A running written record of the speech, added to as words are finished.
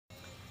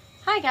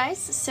Hi guys,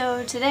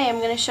 so today I'm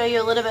going to show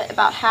you a little bit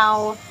about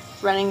how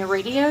running a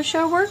radio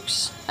show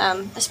works,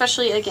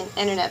 especially like an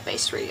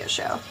internet-based radio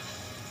show.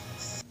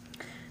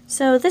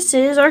 So this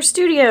is our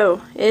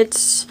studio.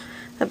 It's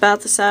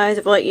about the size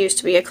of what used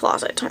to be a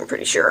closet, I'm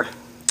pretty sure.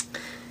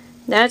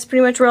 That's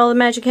pretty much where all the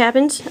magic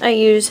happens. I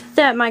use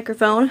that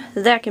microphone,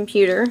 that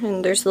computer,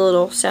 and there's the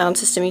little sound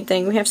system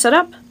thing we have set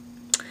up.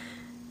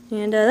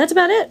 And that's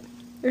about it.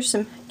 There's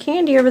some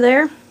candy over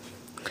there.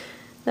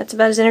 That's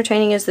about as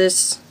entertaining as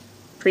this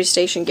pretty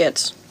station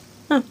gets.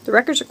 Oh, the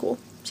records are cool.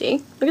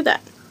 See? Look at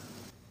that.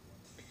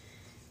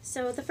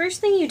 So the first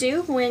thing you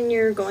do when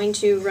you're going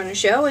to run a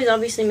show is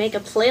obviously make a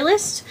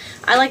playlist.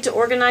 I like to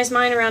organize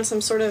mine around some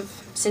sort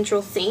of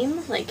central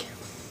theme. Like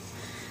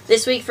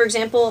this week, for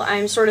example,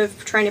 I'm sort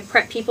of trying to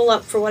prep people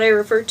up for what I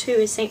refer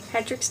to as St.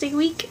 Patrick's Day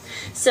week.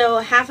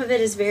 So half of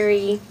it is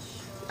very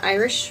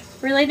Irish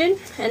related,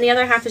 and the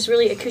other half is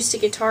really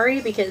acoustic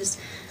guitar-y because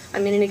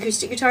I'm in an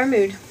acoustic guitar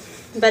mood.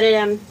 But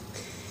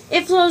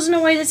it flows in a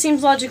way that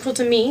seems logical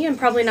to me, and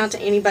probably not to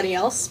anybody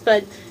else,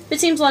 but if it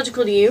seems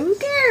logical to you, who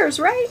cares,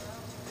 right?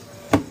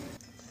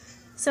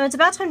 So it's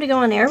about time to go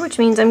on air, which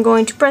means I'm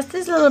going to press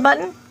this little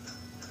button.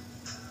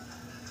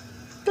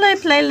 Play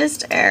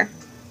playlist air.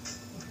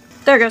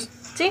 There it goes.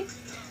 See?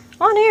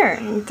 On air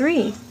in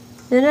 3.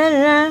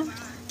 Da-da-da-da.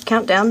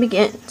 Countdown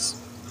begins.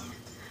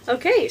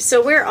 Okay,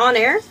 so we're on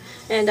air,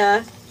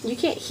 and you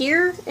can't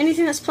hear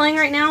anything that's playing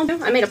right now.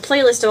 I made a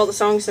playlist of all the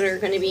songs that are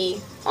going to be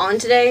on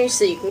today,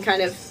 so you can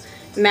kind of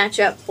match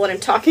up what I'm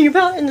talking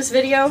about in this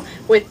video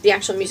with the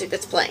actual music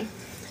that's playing.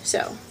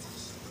 So,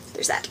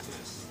 there's that.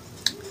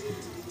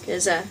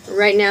 Because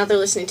right now they're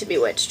listening to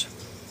Bewitched,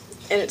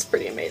 and it's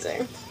pretty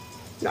amazing. I'm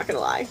not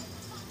gonna lie.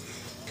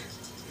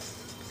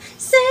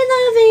 C'est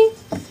la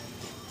vie!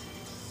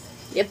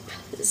 Yep,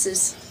 this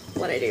is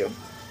what I do.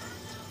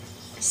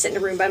 I sit in a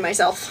room by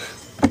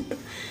myself.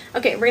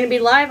 Okay, we're gonna be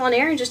live on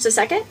air in just a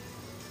second.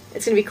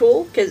 It's gonna be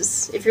cool,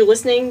 because if you're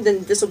listening,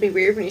 then this will be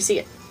weird when you see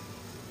it.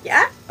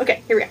 Yeah?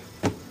 Okay, here we go.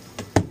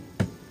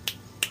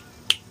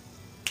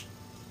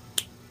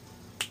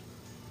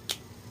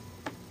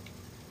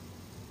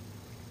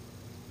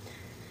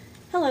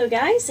 Hello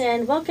guys,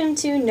 and welcome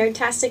to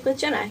Nerdtastic with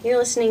Jenna. You're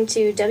listening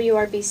to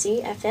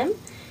WRBC FM,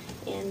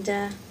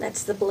 and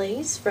that's The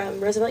Blaze from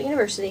Roosevelt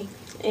University.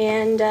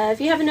 And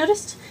if you haven't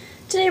noticed,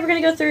 today we're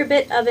going to go through a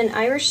bit of an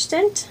Irish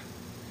stint.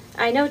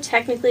 I know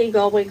technically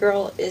Galway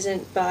Girl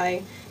isn't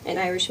by an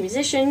Irish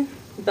musician,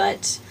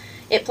 but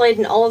it played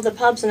in all of the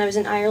pubs when I was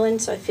in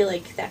Ireland, so I feel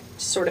like that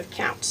sort of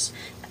counts.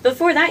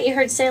 Before that, you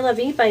heard C'est la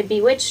vie by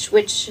Bewitched,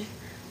 which...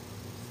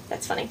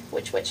 that's funny.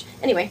 Which.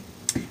 Anyway,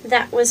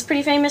 that was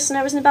pretty famous when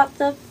I was in about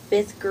the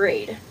 5th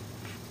grade.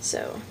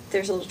 So,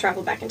 there's a little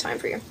travel back in time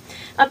for you.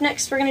 Up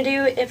next, we're going to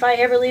do If I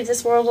Ever Leave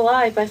This World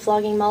Alive by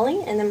Flogging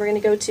Molly, and then we're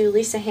going to go to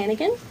Lisa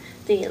Hannigan,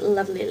 The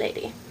Lovely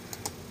Lady.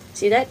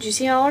 See that? Did you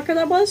see how awkward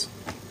that was?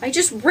 I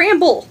just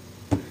ramble!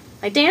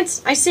 I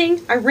dance, I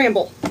sing, I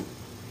ramble.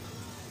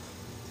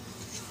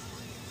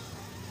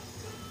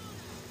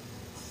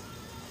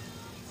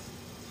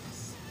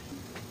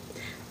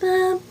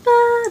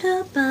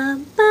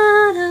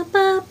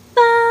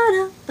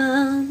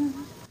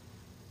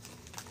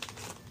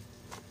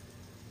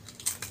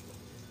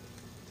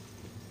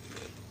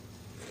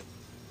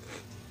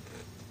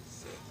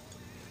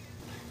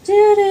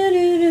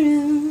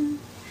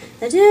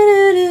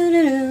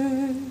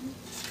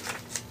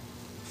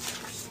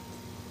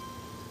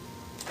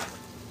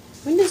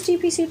 When does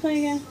GPC play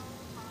again?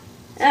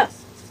 Oh.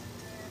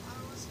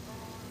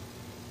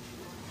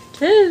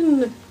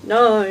 10,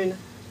 9,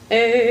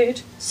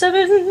 8,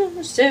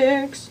 7,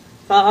 6,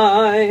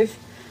 5.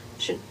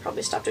 Should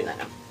probably stop doing that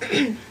now.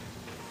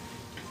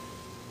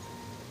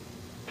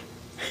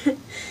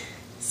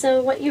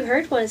 So what you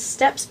heard was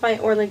Steps by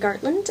Orla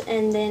Gartland,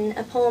 and then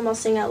A Poem I'll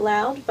Sing Out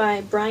Loud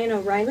by Brian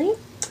O'Reilly.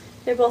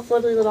 They're both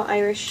lovely little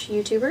Irish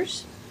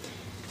YouTubers.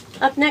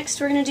 Up next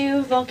we're going to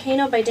do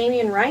Volcano by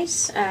Damien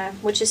Rice,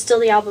 which is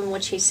still the album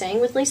which he sang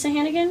with Lisa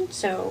Hannigan,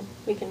 so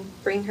we can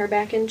bring her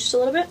back in just a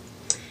little bit.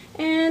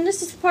 And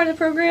this is the part of the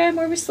program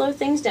where we slow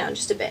things down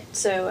just a bit.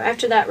 So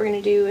after that we're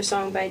going to do a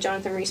song by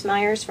Jonathan Rhys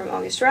Meyers from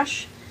August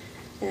Rush,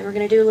 and then we're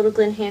going to do a little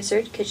Glenn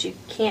Hansard, because you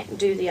can't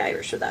do the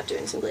Irish without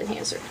doing some Glenn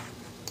Hansard.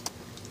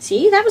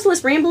 See, that was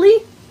less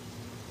rambly.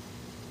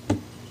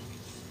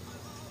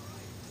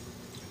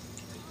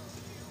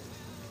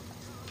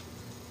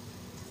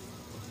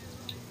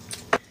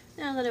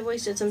 Now that I've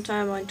wasted some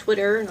time on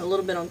Twitter and a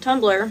little bit on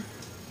Tumblr,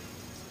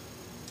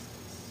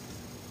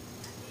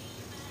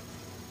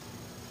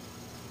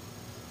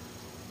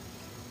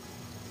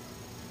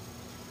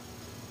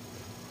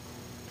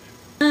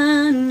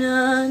 I'm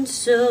not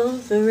so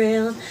for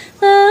real,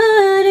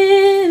 but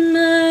in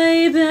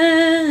my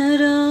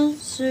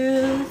battles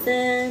truth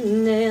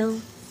and nail.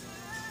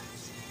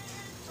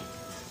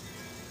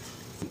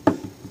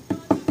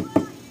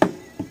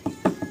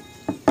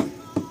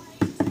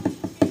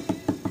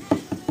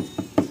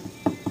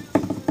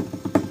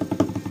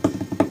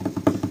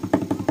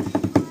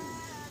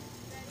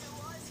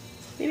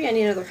 Maybe I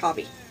need another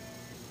hobby.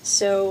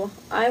 So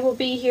I will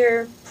be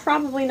here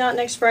probably not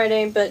next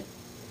Friday, but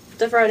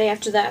the Friday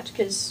after that,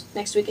 because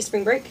next week is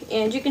spring break,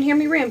 and you can hear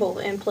me ramble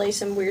and play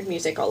some weird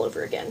music all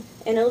over again,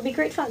 and it'll be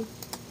great fun.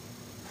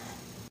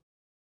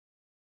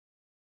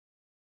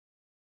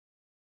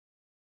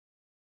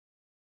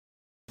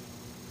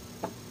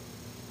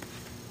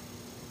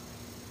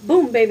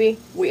 Boom, baby,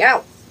 we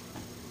out.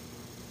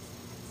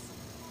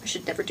 I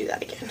should never do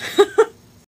that again.